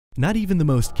Not even the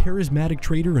most charismatic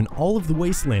trader in all of the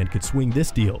wasteland could swing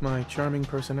this deal. My charming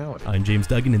personality. I'm James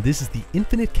Duggan, and this is the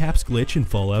Infinite Caps glitch in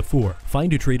Fallout 4.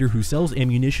 Find a trader who sells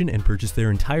ammunition and purchase their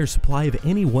entire supply of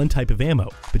any one type of ammo,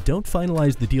 but don't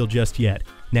finalize the deal just yet.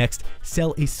 Next,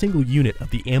 sell a single unit of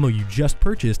the ammo you just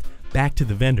purchased back to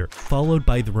the vendor, followed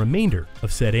by the remainder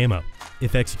of said ammo.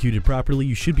 If executed properly,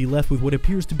 you should be left with what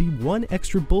appears to be one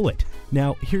extra bullet.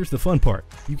 Now, here's the fun part.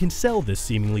 You can sell this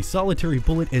seemingly solitary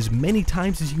bullet as many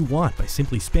times as you want by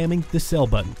simply spamming the sell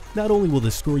button. Not only will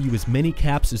this score you as many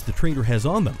caps as the trader has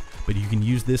on them, but you can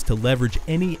use this to leverage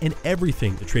any and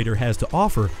everything the trader has to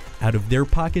offer out of their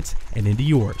pockets and into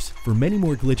yours. For many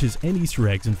more glitches and Easter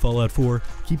eggs in Fallout 4,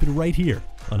 keep it right here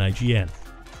on IGN.